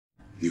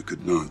You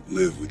could not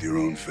live with your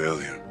own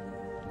failure.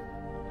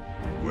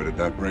 Where did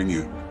that bring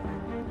you?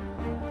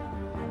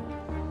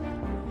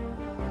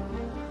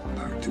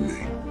 Back to me.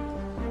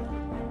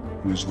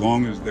 And as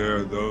long as there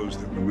are those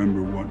that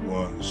remember what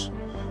was,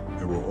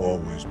 there will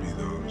always be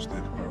those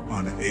that are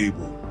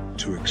unable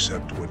to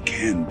accept what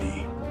can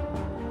be.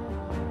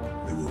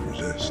 They will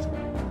resist.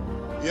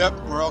 Yep,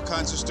 we're all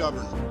kinds of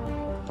stubborn.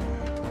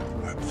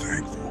 I'm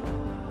thankful.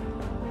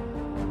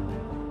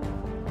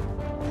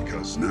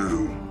 Because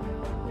now,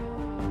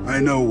 I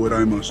know what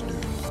I must do.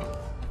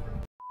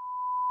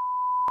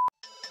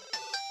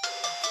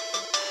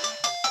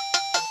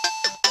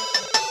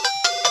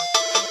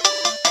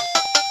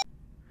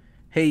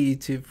 Hey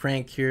YouTube,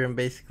 Frank here. I'm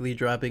basically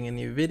dropping a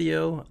new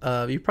video.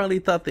 You probably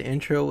thought the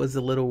intro was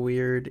a little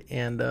weird,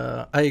 and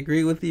I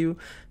agree with you.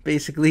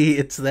 Basically,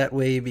 it's that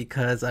way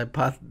because I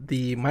bought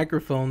the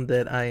microphone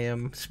that I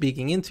am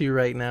speaking into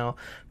right now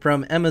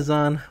from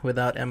Amazon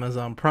without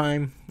Amazon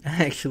Prime.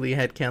 I actually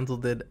had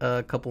canceled it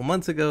a couple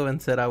months ago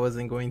and said I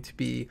wasn't going to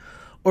be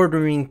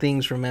ordering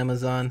things from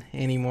Amazon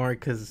anymore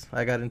because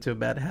I got into a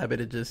bad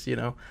habit of just,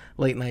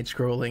 late night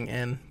scrolling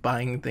and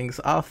buying things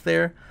off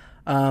there.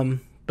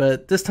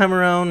 But this time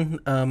around,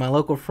 my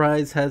local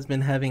Fry's has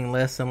been having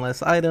less and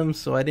less items,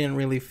 so I didn't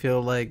really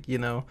feel like,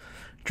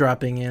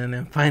 dropping in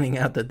and finding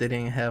out that they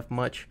didn't have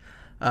much.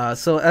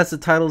 So as the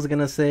title is going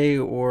to say,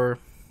 or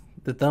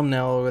the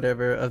thumbnail or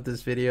whatever of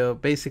this video,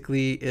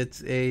 basically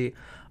it's a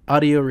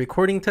audio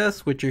recording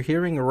test. What you're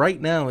hearing right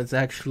now is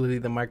actually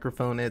the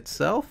microphone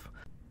itself.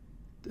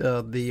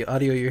 The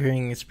audio you're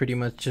hearing is pretty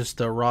much just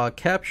a raw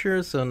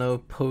capture, so no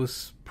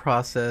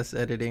post-process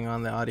editing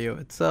on the audio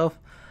itself.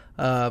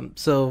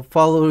 So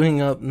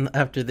following up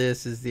after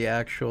this is the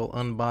actual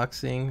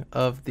unboxing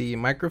of the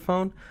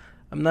microphone.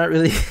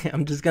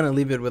 I'm just gonna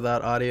leave it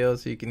without audio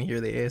so you can hear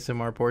the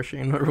ASMR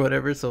portion or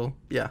whatever, so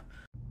yeah.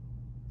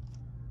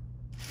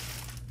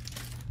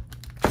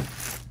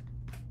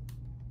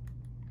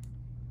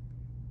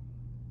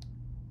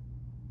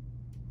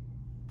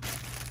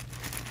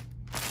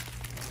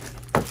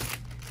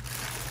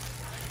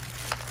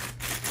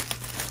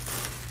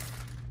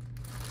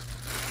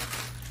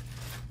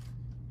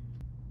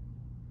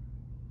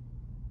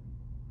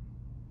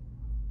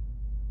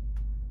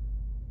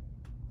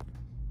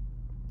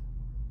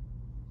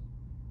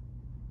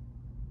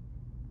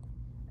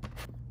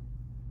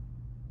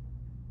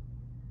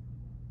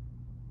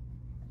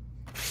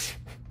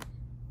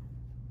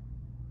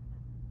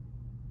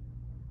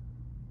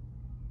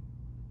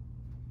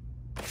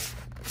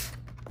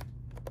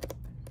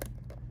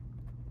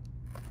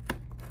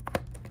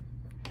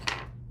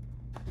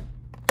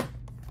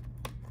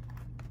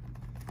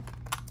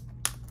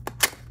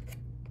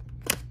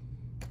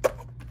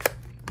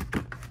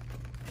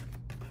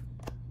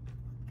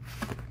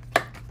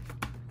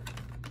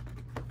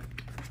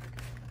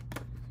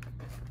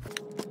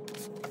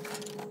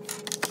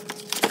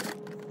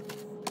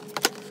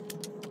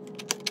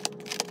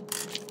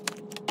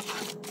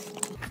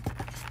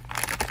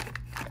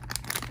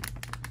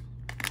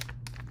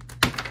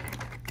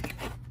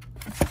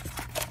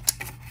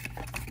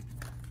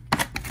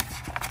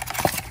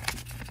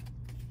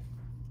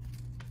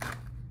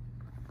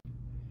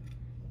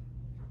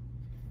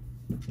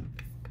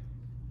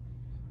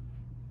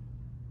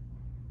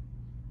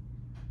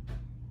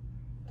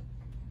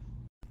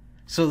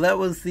 So that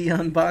was the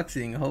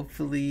unboxing.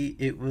 Hopefully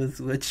it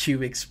was what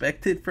you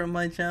expected from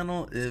my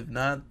channel. If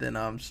not, then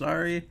I'm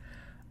sorry.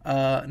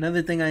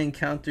 Another thing I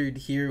encountered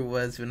here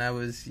was when I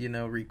was,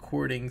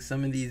 recording,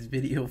 some of these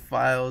video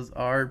files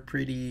are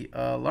pretty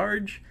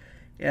large.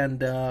 And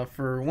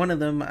for one of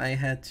them, I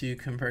had to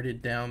convert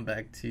it down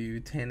back to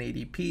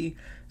 1080p.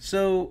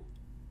 So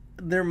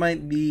there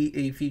might be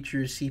a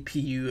future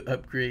CPU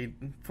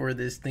upgrade for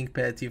this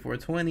ThinkPad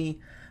T420.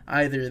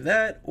 Either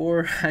that,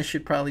 or I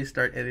should probably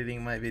start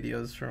editing my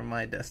videos from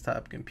my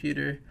desktop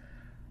computer.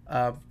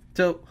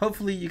 So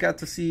hopefully you got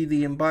to see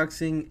the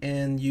unboxing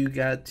and you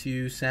got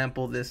to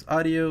sample this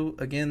audio.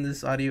 Again,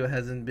 this audio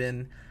hasn't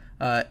been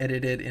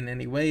edited in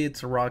any way.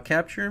 It's a raw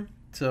capture.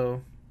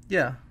 So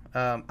yeah,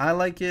 I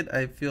like it.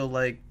 I feel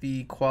like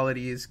the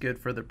quality is good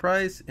for the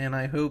price, and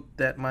I hope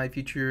that my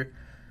future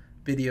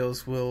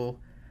videos will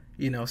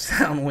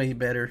sound way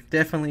better.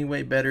 Definitely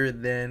way better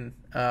than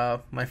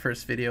my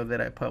first video that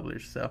I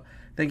published. So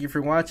thank you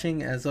for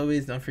watching. As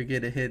always, don't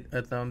forget to hit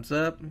a thumbs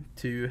up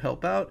to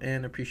help out,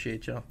 and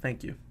appreciate y'all.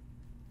 Thank you.